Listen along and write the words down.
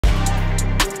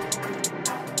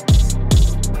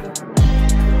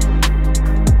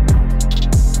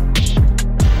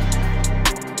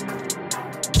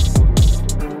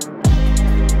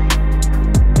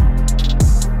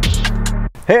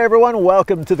Hey everyone,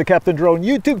 welcome to the Captain Drone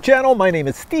YouTube channel. My name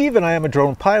is Steve and I am a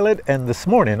drone pilot, and this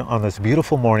morning, on this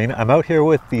beautiful morning, I'm out here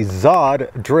with the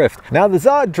ZOHD Drift. Now the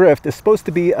ZOHD Drift is supposed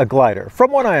to be a glider,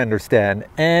 from what I understand,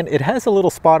 and it has a little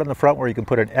spot on the front where you can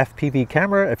put an FPV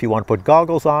camera if you want to put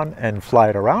goggles on and fly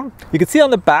it around. You can see on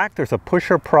the back there's a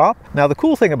pusher prop. Now the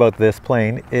cool thing about this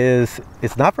plane is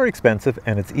it's not very expensive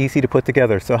and it's easy to put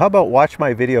together. So how about watch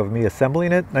my video of me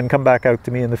assembling it and come back out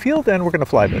to me in the field and we're going to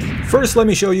fly this. First, let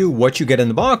me show you what you get in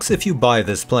the box if you buy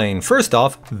this plane. First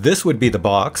off, this would be the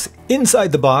box.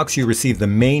 Inside the box you receive the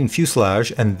main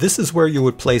fuselage, and this is where you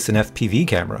would place an FPV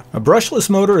camera. A brushless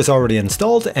motor is already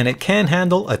installed and it can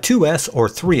handle a 2S or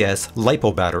 3S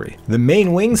LiPo battery. The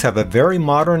main wings have a very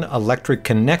modern electric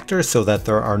connector so that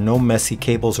there are no messy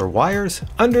cables or wires.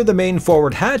 Under the main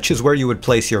forward hatch is where you would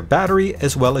place your battery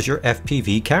as well as your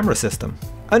FPV camera system.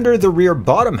 Under the rear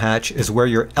bottom hatch is where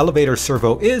your elevator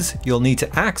servo is. You'll need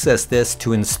to access this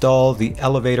to install the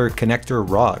elevator connector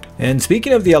rod. And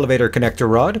speaking of the elevator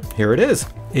connector rod, here it is.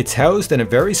 It's housed in a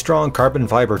very strong carbon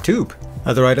fiber tube.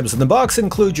 Other items in the box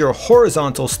include your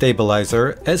horizontal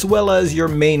stabilizer as well as your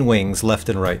main wings left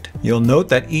and right. You'll note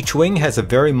that each wing has a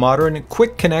very modern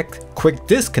quick connect, quick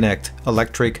disconnect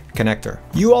electric connector.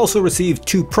 You also receive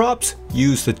two props.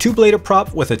 Use the 2-bladed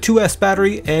prop with a 2S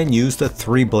battery and use the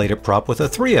 3-bladed prop with a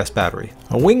 3S battery.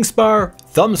 A wing spar,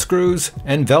 thumb screws,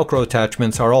 and Velcro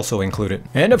attachments are also included.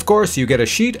 And of course you get a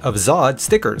sheet of ZOHD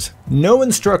stickers. No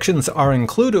instructions are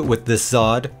included with this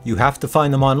ZOHD. You have to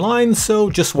find them online, so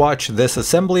just watch this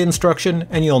assembly instruction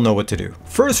and you'll know what to do.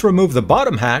 First, remove the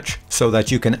bottom hatch so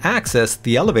that you can access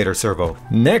the elevator servo.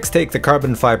 Next, take the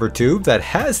carbon fiber tube that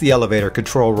has the elevator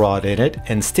control rod in it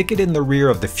and stick it in the rear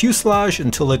of the fuselage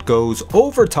until it goes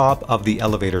over top of the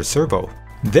elevator servo.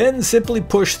 Then simply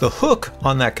push the hook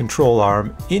on that control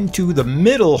arm into the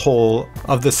middle hole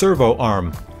of the servo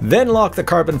arm. Then lock the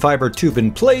carbon fiber tube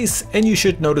in place and you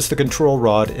should notice the control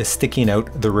rod is sticking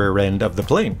out the rear end of the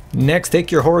plane. Next, take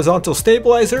your horizontal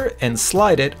stabilizer and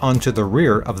slide it onto the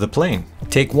rear of the plane.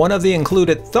 Take one of the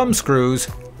included thumb screws,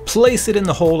 place it in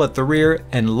the hole at the rear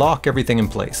and lock everything in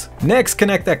place. Next,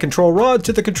 connect that control rod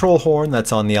to the control horn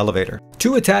that's on the elevator.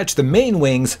 To attach the main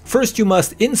wings, first you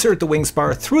must insert the wing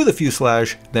spar through the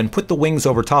fuselage, then put the wings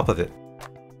over top of it.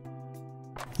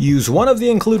 Use one of the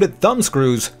included thumb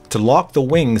screws to lock the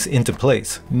wings into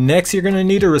place. Next, you're going to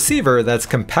need a receiver that's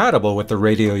compatible with the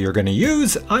radio you're going to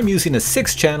use. I'm using a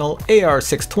 6-channel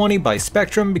AR620 by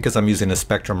Spectrum because I'm using a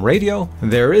Spectrum radio.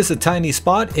 There is a tiny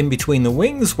spot in between the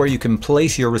wings where you can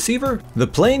place your receiver. The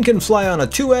plane can fly on a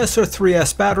 2S or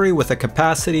 3S battery with a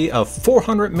capacity of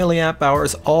 400 milliamp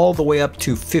hours all the way up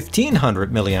to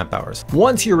 1500 milliamp hours.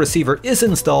 Once your receiver is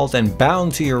installed and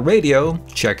bound to your radio,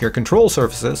 check your control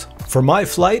surfaces. For my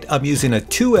flight, I'm using a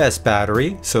 2S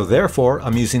battery, so therefore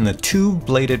I'm using the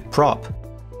 2-bladed prop.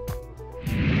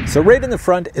 So right in the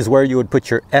front is where you would put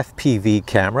your FPV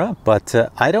camera, but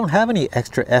I don't have any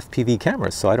extra FPV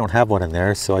cameras, so I don't have one in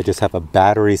there. So I just have a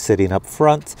battery sitting up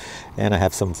front and I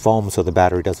have some foam so the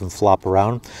battery doesn't flop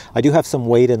around. I do have some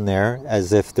weight in there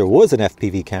as if there was an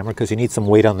FPV camera because you need some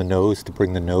weight on the nose to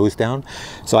bring the nose down.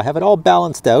 So I have it all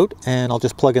balanced out and I'll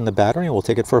just plug in the battery and we'll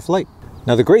take it for a flight.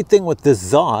 Now the great thing with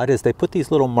this ZOHD is they put these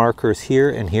little markers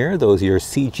here and here. Those are your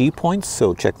CG points,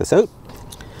 so check this out.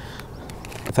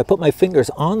 If I put my fingers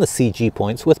on the CG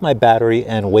points with my battery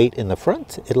and weight in the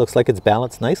front, it looks like it's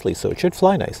balanced nicely, so it should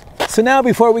fly nice. So now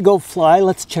before we go fly,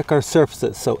 let's check our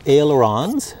surfaces. So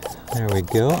ailerons, there we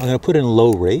go. I'm gonna put in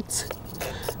low rates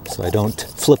so I don't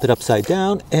flip it upside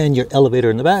down, and your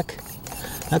elevator in the back.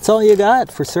 That's all you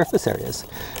got for surface areas.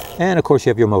 And of course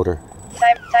you have your motor.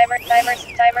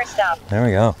 Timer stop. There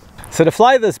we go. So to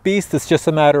fly this beast, it's just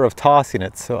a matter of tossing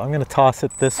it. So I'm going to toss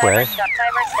it this way. Stop.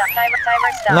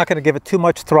 I'm not going to give it too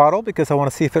much throttle because I want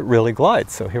to see if it really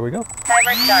glides. So here we go.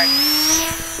 Timer start.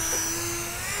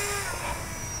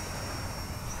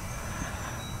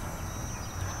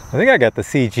 I think I got the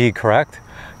CG correct.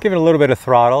 Give it a little bit of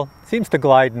throttle. Seems to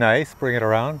glide nice. Bring it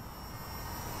around.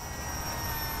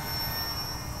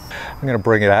 I'm going to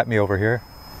bring it at me over here.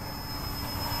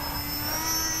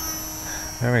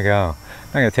 There we go.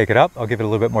 I'm going to take it up. I'll give it a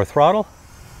little bit more throttle.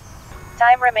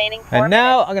 Time remaining 4 And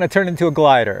now minutes. I'm going to turn it into a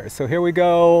glider. So here we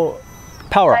go.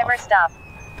 Power Timer off. stop.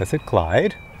 Does it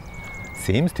glide?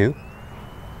 Seems to.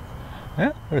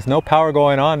 Yeah, there's no power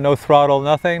going on, no throttle,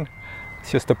 nothing.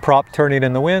 It's just a prop turning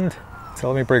in the wind. So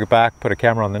let me bring it back, put a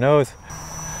camera on the nose.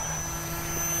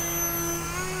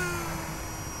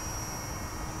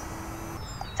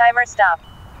 Timer stop.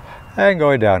 And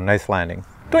going down, nice landing.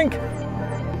 Doink!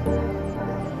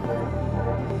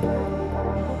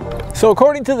 So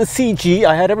according to the CG,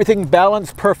 I had everything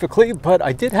balanced perfectly, but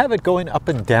I did have it going up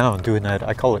and down, doing that,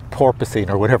 I call it porpoising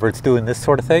or whatever it's doing, this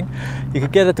sort of thing. You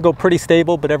could get it to go pretty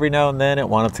stable, but every now and then it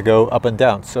wanted to go up and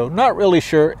down. So not really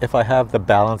sure if I have the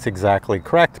balance exactly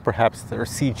correct. Perhaps their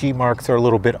CG marks are a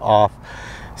little bit off.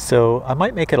 So I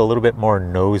might make it a little bit more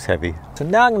nose heavy. So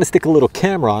now I'm going to stick a little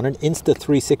camera on, an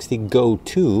Insta360 Go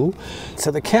 2.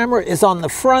 So the camera is on the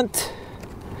front.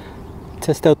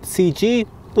 Test out the CG.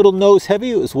 Little nose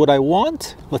heavy is what I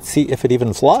want. Let's see if it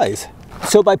even flies.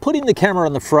 So by putting the camera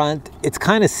on the front, it's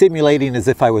kind of simulating as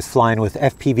if I was flying with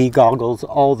FPV goggles.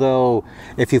 Although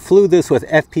if you flew this with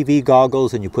FPV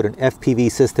goggles and you put an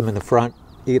FPV system in the front,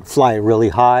 you'd fly really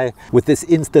high. With this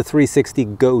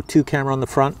Insta360 Go 2 camera on the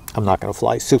front, I'm not going to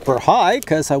fly super high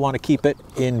because I want to keep it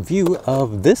in view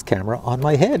of this camera on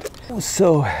my head.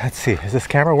 So let's see, is this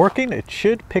camera working? It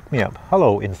should pick me up.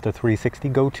 Hello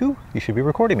Insta360 Go 2, you should be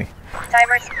recording me.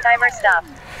 Timer stop.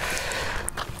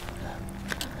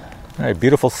 All right,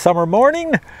 beautiful summer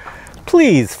morning.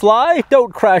 Please fly,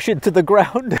 don't crash into the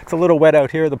ground. It's a little wet out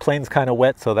here, the plane's kind of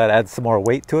wet, so that adds some more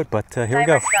weight to it, but here we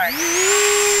go. Start.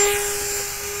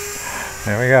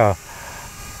 There we go.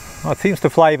 Well, it seems to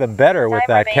fly even better with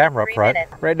that camera up front.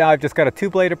 Right now I've just got a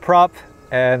 2-bladed prop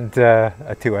and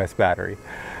a 2S battery.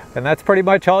 And that's pretty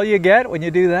much all you get when you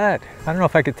do that. I don't know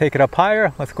if I could take it up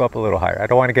higher. Let's go up a little higher. I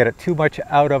don't want to get it too much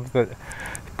out of the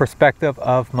perspective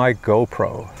of my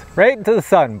GoPro. Right into the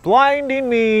sun, blinding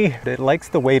me. It likes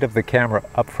the weight of the camera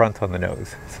up front on the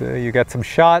nose. So you got some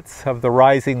shots of the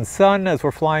rising sun as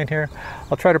we're flying here.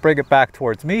 I'll try to bring it back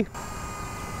towards me.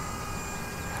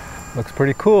 Looks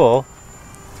pretty cool.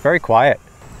 It's very quiet.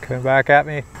 Coming back at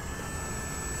me.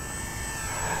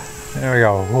 There we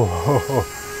go. Whoa.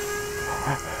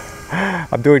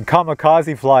 I'm doing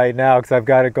kamikaze flying now because I've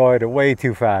got it going way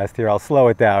too fast. Here, I'll slow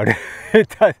it down.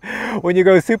 It does. When you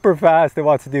go super fast, it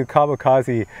wants to do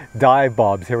kamikaze dive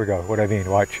bombs. Here we go. What I mean,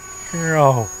 watch.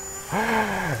 Oh.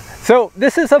 So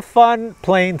this is a fun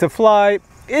plane to fly.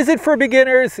 Is it for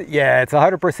beginners? Yeah, it's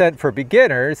 100% for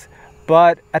beginners.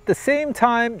 But at the same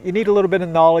time, you need a little bit of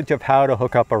knowledge of how to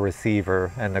hook up a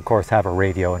receiver and of course have a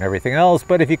radio and everything else.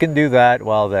 But if you can do that,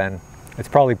 well then it's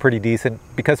probably pretty decent,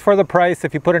 because for the price,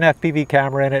 if you put an FPV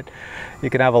camera in it, you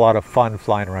can have a lot of fun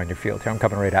flying around your field. Here, I'm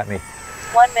coming right at me.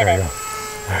 1 minute.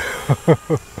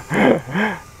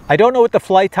 I don't know what the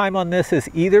flight time on this is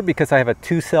either, because I have a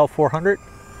 2-cell 400.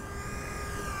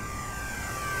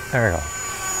 There we go.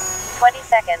 20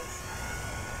 seconds.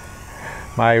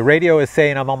 My radio is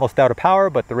saying I'm almost out of power,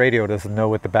 but the radio doesn't know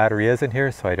what the battery is in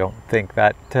here, so I don't think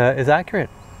that is accurate.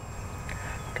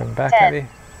 Coming back 10. at me.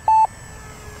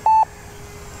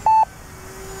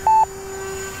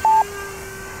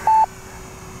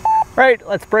 Right,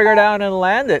 let's bring her down and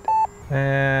land it.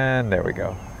 And there we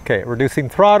go. Okay, reducing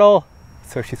throttle.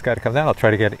 So she's got to come down. I'll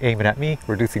try to get it aiming at me.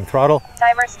 Reducing throttle.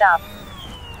 Timer stop.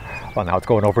 Well, now it's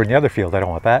going over in the other field. I don't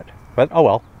want that. But oh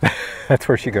well. That's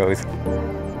where she goes.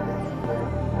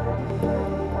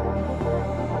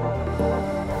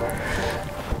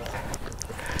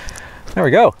 There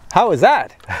we go. How was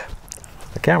that?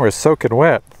 The camera is soaking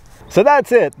wet. So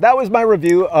that's it. That was my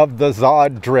review of the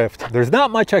ZOHD Drift. There's not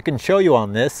much I can show you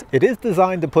on this. It is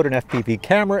designed to put an FPV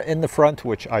camera in the front,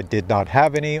 which I did not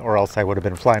have any, or else I would have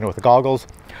been flying with goggles.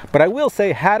 But I will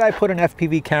say, had I put an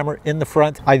FPV camera in the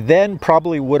front, I then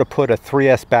probably would have put a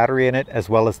 3S battery in it, as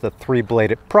well as the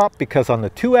 3-bladed prop, because on the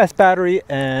 2S battery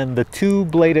and the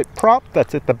 2-bladed prop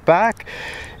that's at the back,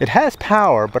 it has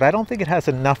power, but I don't think it has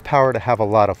enough power to have a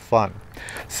lot of fun.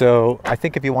 So I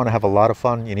think if you want to have a lot of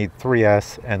fun, you need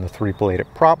 3S and the 3-bladed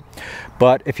prop.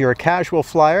 But if you're a casual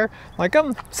flyer, like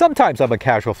sometimes I'm a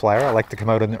casual flyer. I like to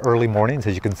come out in the early mornings,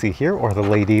 as you can see here, or the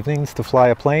late evenings to fly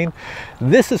a plane.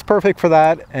 This is perfect for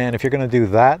that. And if you're going to do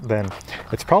that, then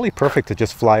it's probably perfect to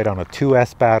just fly it on a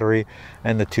 2S battery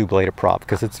and the 2-bladed prop,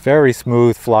 because it's very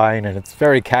smooth flying and it's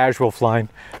very casual flying.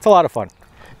 It's a lot of fun.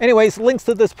 Anyways, links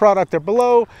to this product are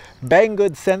below.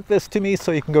 Banggood sent this to me,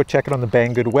 so you can go check it on the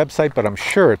Banggood website, but I'm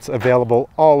sure it's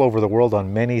available all over the world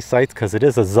on many sites, because it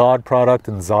is a ZOHD product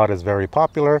and ZOHD is very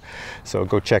popular. So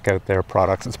go check out their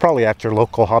products. It's probably at your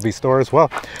local hobby store as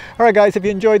well. All right, guys, if you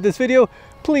enjoyed this video,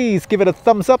 please give it a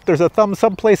thumbs up. There's a thumbs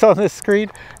up place on this screen,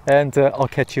 and I'll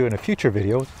catch you in a future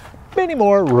video with many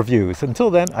more reviews. Until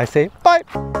then, I say bye.